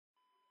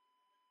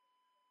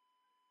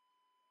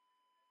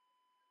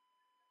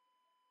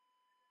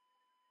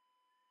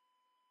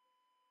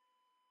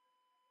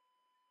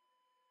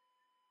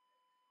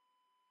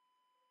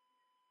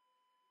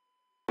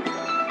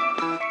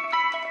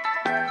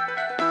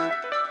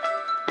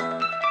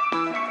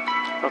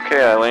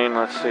Okay, Eileen,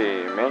 let's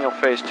see. Manual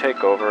phase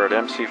takeover at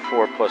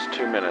MC4 plus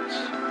 2 minutes.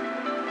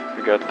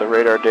 We got the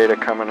radar data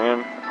coming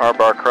in.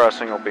 R-bar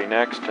crossing will be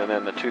next, and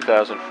then the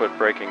 2,000 foot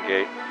braking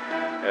gate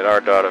at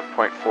R dot of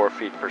 0.4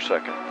 feet per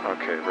second.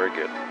 Okay, very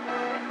good.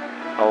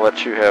 I'll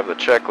let you have the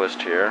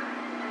checklist here,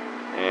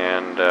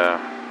 and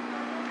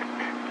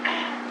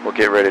we'll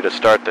get ready to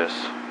start this.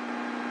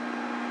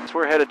 Since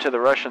we're headed to the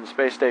Russian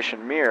space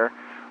station Mir,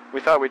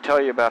 we thought we'd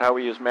tell you about how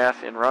we use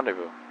math in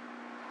Rendezvous.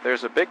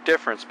 There's a big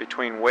difference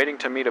between waiting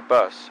to meet a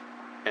bus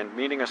and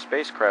meeting a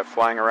spacecraft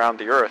flying around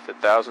the Earth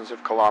at thousands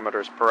of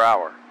kilometers per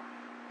hour.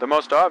 The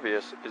most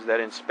obvious is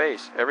that in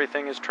space,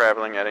 everything is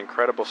traveling at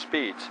incredible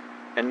speeds,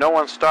 and no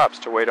one stops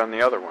to wait on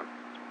the other one.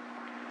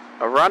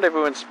 A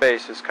rendezvous in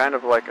space is kind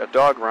of like a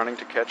dog running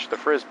to catch the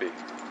frisbee.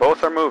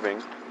 Both are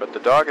moving, but the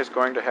dog is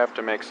going to have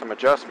to make some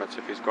adjustments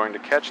if he's going to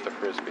catch the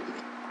frisbee.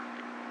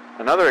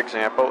 Another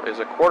example is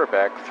a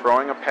quarterback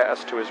throwing a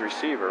pass to his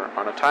receiver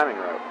on a timing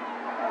route.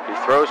 He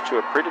throws to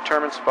a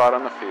predetermined spot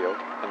on the field,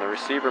 and the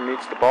receiver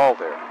meets the ball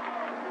there.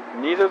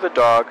 Neither the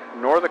dog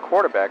nor the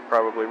quarterback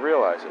probably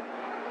realize it,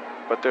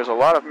 but there's a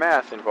lot of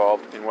math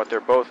involved in what they're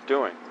both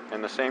doing,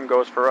 and the same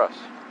goes for us.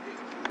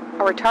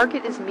 Our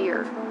target is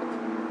Mir.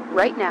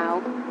 Right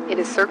now, it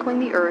is circling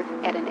the Earth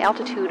at an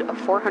altitude of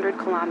 400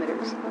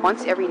 kilometers,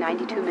 once every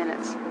 92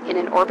 minutes, in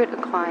an orbit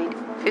inclined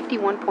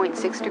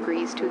 51.6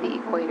 degrees to the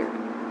equator.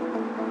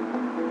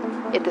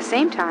 At the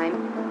same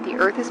time, the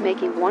Earth is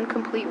making one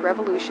complete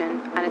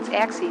revolution on its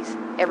axis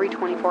every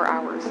 24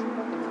 hours.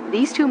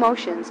 These two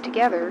motions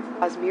together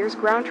cause Mir's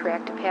ground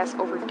track to pass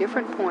over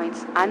different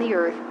points on the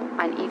Earth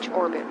on each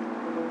orbit.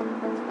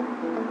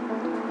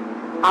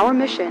 Our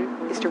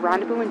mission is to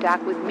rendezvous and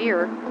dock with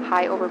Mir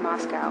high over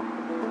Moscow,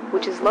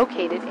 which is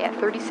located at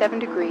 37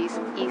 degrees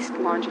east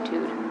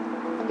longitude.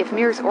 If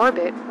Mir's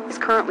orbit is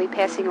currently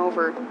passing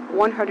over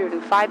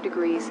 105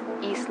 degrees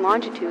east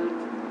longitude,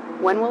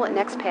 when will it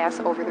next pass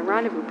over the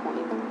rendezvous point?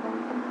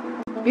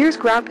 Mir's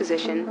ground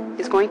position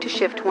is going to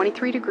shift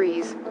 23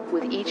 degrees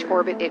with each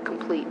orbit it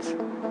completes.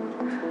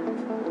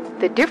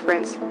 The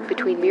difference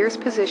between Mir's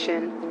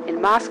position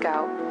and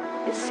Moscow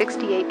is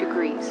 68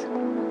 degrees.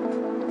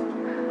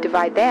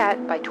 Divide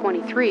that by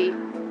 23,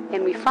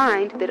 and we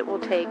find that it will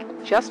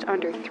take just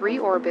under 3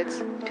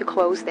 orbits to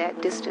close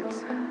that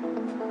distance.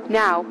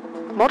 Now,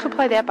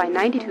 multiply that by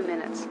 92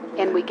 minutes,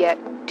 and we get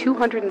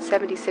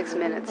 276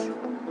 minutes.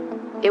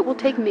 It will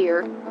take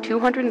Mir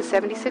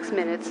 276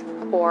 minutes,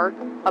 or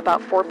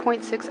about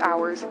 4.6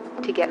 hours,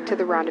 to get to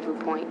the rendezvous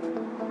point.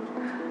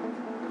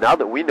 Now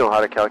that we know how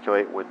to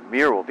calculate when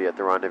Mir will be at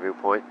the rendezvous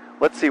point,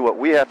 let's see what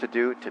we have to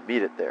do to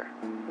meet it there.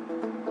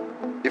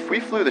 If we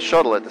flew the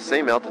shuttle at the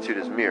same altitude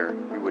as Mir,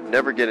 we would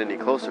never get any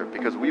closer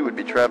because we would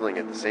be traveling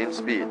at the same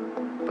speed.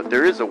 But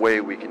there is a way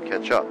we can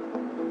catch up.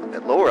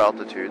 At lower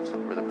altitudes,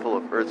 where the pull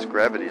of Earth's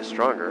gravity is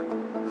stronger,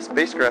 the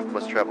spacecraft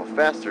must travel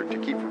faster to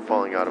keep from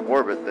falling out of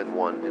orbit than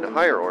one in a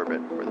higher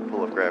orbit where the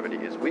pull of gravity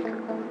is weaker.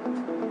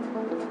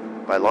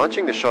 By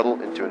launching the shuttle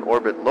into an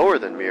orbit lower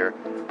than Mir,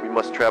 we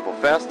must travel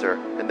faster,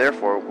 and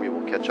therefore we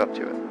will catch up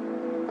to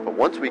it. But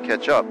once we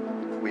catch up,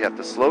 we have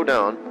to slow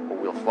down or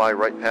we'll fly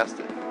right past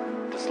it.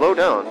 To slow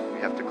down,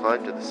 we have to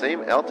climb to the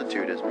same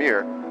altitude as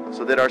Mir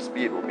so that our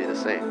speed will be the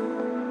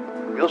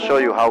same. We'll show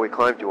you how we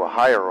climb to a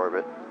higher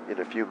orbit in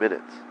a few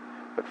minutes.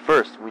 But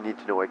first, we need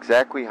to know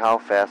exactly how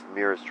fast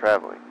Mir is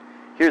traveling.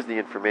 Here's the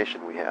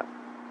information we have.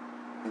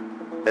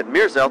 At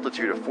Mir's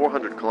altitude of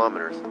 400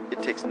 kilometers,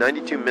 it takes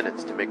 92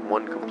 minutes to make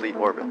one complete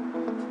orbit.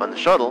 On the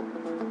shuttle,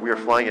 we are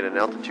flying at an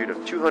altitude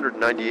of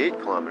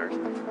 298 kilometers,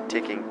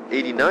 taking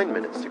 89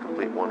 minutes to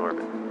complete one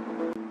orbit.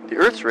 The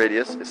Earth's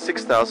radius is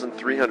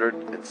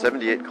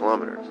 6,378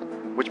 kilometers,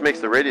 which makes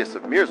the radius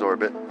of Mir's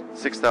orbit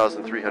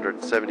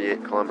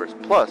 6,378 kilometers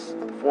plus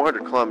the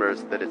 400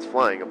 kilometers that it's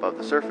flying above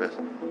the surface,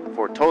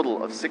 for a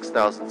total of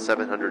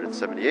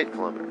 6,778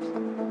 kilometers.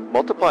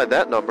 Multiply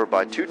that number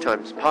by 2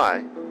 times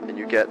pi, and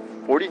you get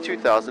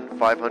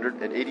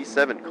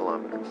 42,587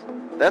 kilometers.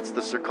 That's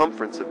the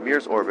circumference of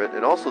Mir's orbit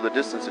and also the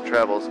distance it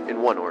travels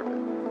in one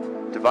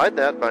orbit. Divide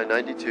that by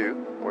 92,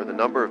 or the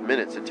number of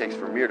minutes it takes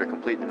for Mir to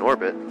complete an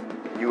orbit,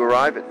 and you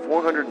arrive at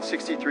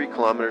 463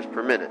 kilometers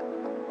per minute,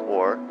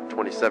 or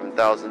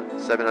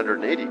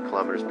 27,780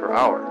 kilometers per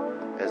hour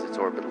as its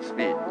orbital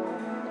speed.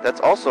 That's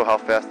also how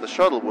fast the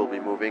shuttle will be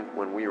moving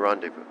when we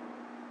rendezvous.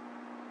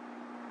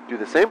 Do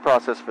the same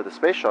process for the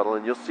space shuttle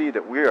and you'll see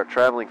that we are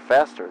traveling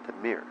faster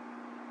than Mir.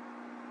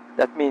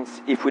 That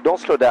means if we don't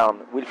slow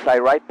down, we'll fly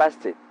right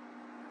past it.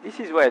 This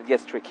is where it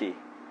gets tricky.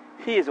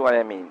 Here's what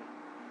I mean.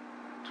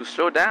 To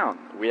slow down,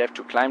 we have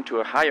to climb to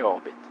a higher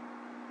orbit.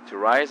 To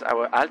rise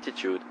our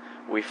altitude,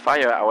 we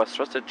fire our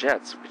thrusted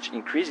jets, which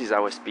increases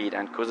our speed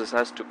and causes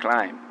us to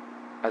climb.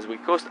 As we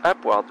coast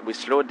upward, we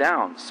slow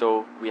down,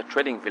 so we are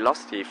trading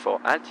velocity for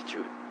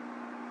altitude.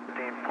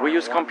 We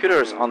use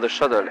computers on the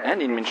shuttle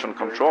and in mission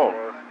control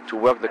to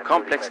work the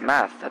complex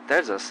math that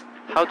tells us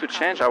how to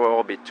change our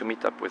orbit to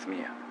meet up with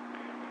Mir.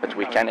 But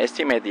we can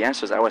estimate the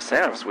answers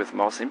ourselves with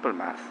more simple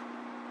math.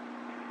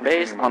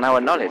 Based on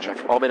our knowledge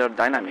of orbital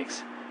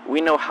dynamics, we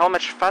know how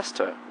much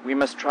faster we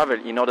must travel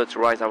in order to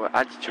rise our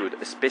altitude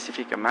a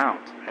specific amount.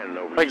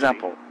 For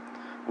example,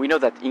 we know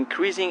that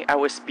increasing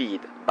our speed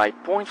by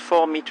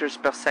 0.4 meters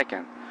per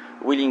second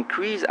will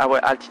increase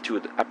our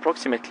altitude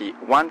approximately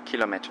 1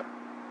 kilometer.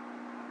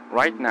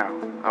 Right now,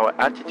 our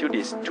altitude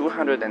is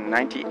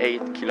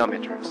 298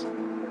 kilometers,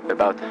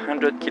 about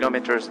 100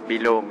 kilometers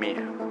below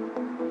Mir.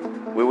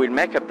 We will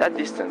make up that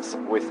distance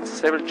with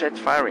several jet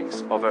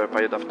firings over a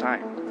period of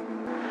time.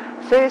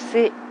 So you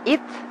see,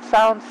 it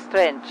sounds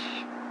strange.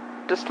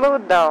 To slow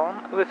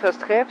down, we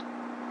first have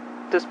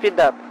to speed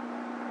up.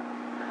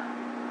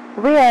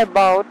 We are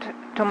about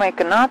to make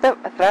another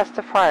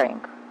thruster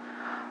firing.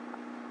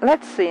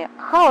 Let's see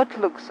how it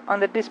looks on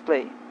the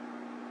display.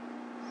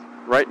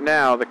 Right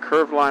now, the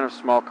curved line of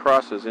small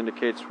crosses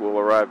indicates we'll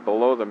arrive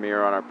below the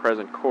Mir on our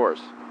present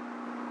course.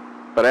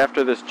 But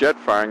after this jet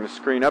firing, the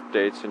screen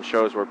updates and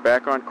shows we're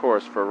back on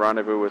course for a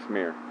rendezvous with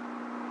Mir.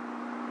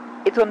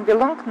 It won't be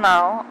long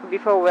now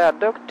before we are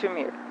docked to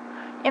Mir.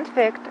 In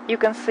fact, you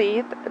can see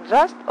it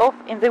just off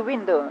in the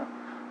window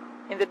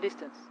in the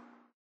distance.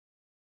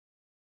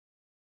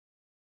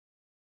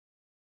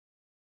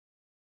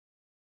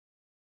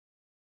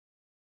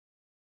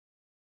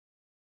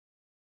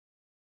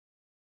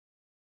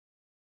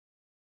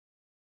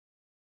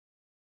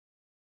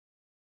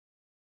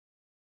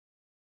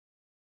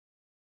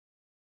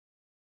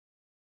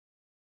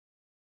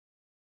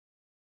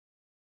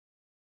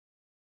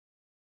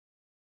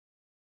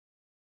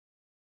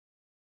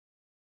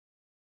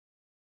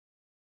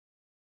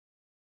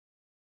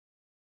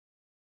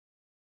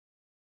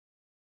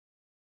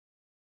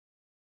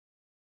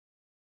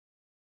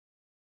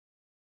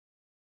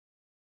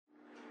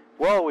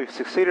 Well, we've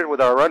succeeded with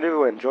our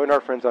rendezvous and joined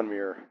our friends on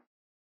Mir.